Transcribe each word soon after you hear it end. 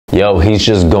Yo, he's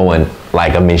just going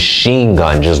like a machine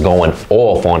gun, just going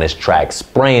off on his track,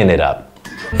 spraying it up.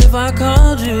 If I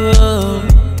called you up,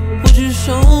 would you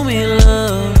show me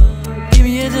love? Give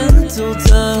me a gentle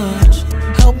touch,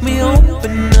 help me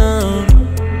open up.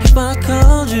 If I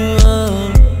called you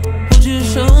up, would you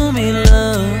show me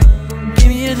love? Give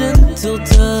me a gentle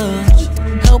touch,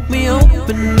 help me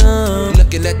open up.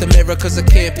 Looking at the mirror cause I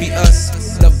can't be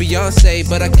us. Love Beyonce,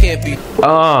 but I can't be.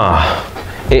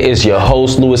 It is your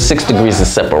host, Louis, 6 Degrees of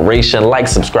Separation. Like,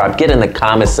 subscribe, get in the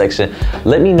comment section.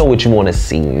 Let me know what you want to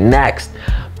see next.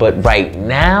 But right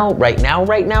now, we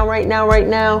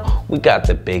got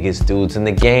the biggest dudes in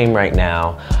the game right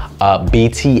now.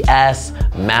 BTS,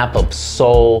 Map of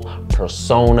Soul,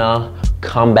 Persona,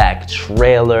 comeback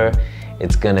trailer.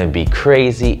 It's gonna be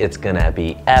crazy, it's gonna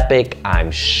be epic,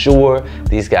 I'm sure.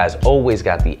 These guys always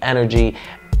got the energy.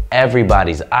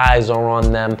 Everybody's eyes are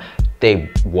on them. They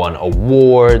won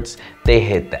awards. They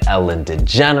hit the Ellen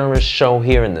DeGeneres show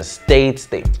here in the States.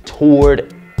 They've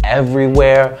toured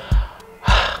everywhere.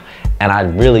 And I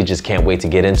really just can't wait to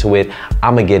get into it.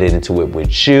 I'm gonna get into it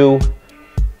with you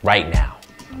right now.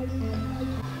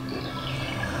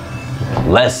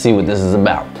 Let's see what this is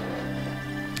about.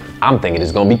 I'm thinking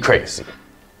it's gonna be crazy.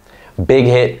 Big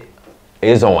Hit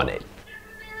is on it.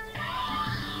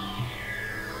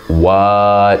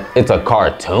 What? It's a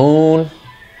cartoon?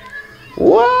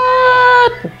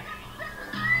 What?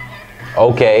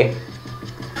 Okay.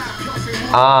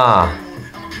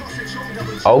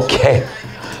 Okay.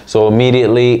 So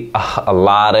immediately, a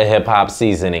lot of hip hop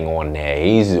seasoning on there.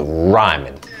 He's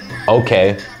rhyming.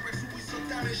 Okay.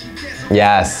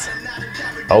 Yes.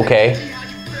 Okay.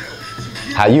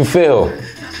 How you feel?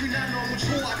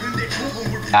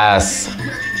 S.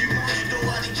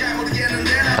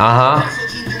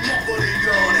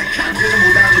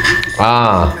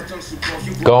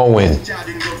 Going.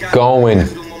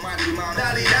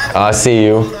 I see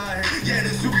you.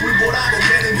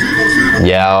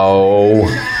 Yo.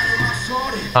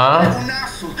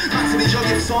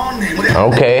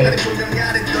 Okay.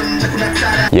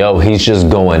 Yo, he's just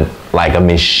going like a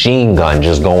machine gun,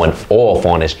 just going off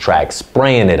on his track,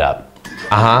 spraying it up.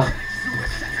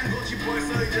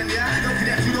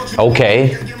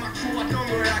 Okay.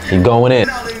 He going in.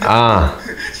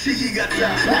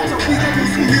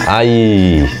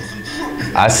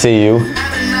 I see you.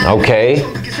 Okay.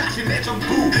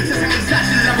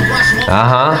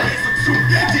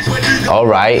 All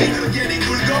right.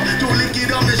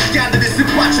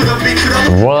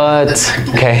 What?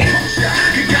 Okay.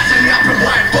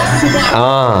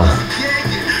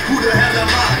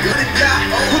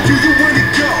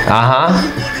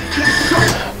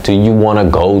 Do you want to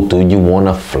go? Do you want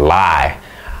to fly?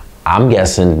 I'm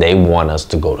guessing they want us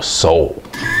to go to Seoul.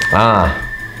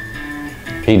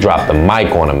 He dropped the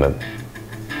mic on him.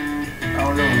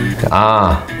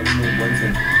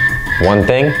 One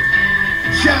thing?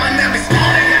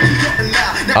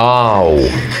 Oh.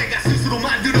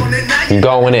 He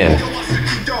going in.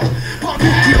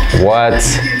 What?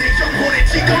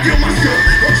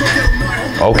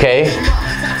 Okay.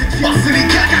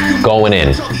 Going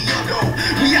in.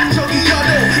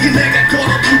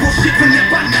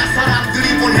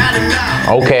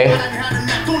 Okay.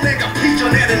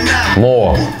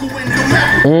 More.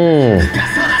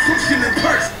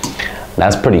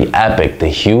 That's pretty epic. The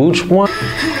huge one?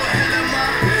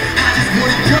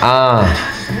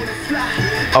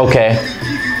 Okay.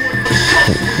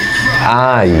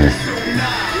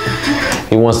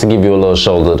 He wants to give you a little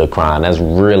shoulder to cry on. That's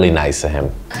really nice of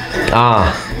him.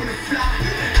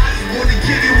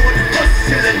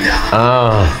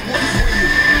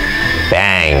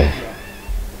 Bang.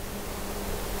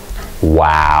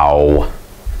 Wow.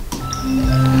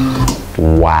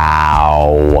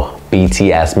 Wow.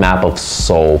 BTS, Map of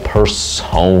Soul,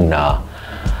 Persona.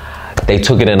 They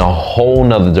took it in a whole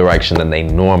nother direction than they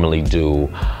normally do.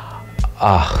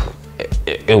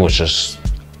 It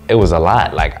was a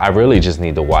lot. Like, I really just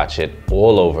need to watch it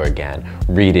all over again,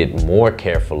 read it more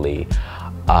carefully.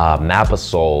 Map of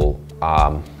Soul,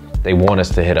 they want us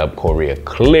to hit up Korea,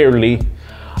 clearly.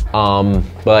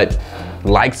 But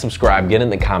like, subscribe, get in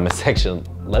the comment section.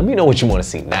 Let me know what you want to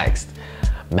see next.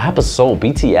 Map of Soul,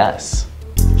 BTS.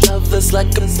 Love is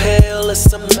like a pill,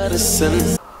 it's a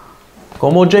medicine.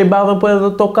 ¿Cómo J Balvin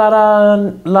puede tocar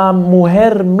a la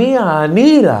mujer mía,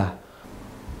 Anita?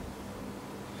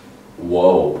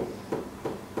 Whoa.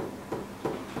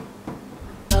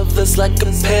 Love is like a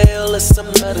pill, it's a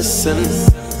medicine.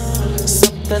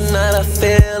 Something that I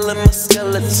feel in my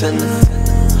skeleton.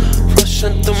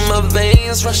 Rushing through my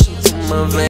veins, rushing through my veins.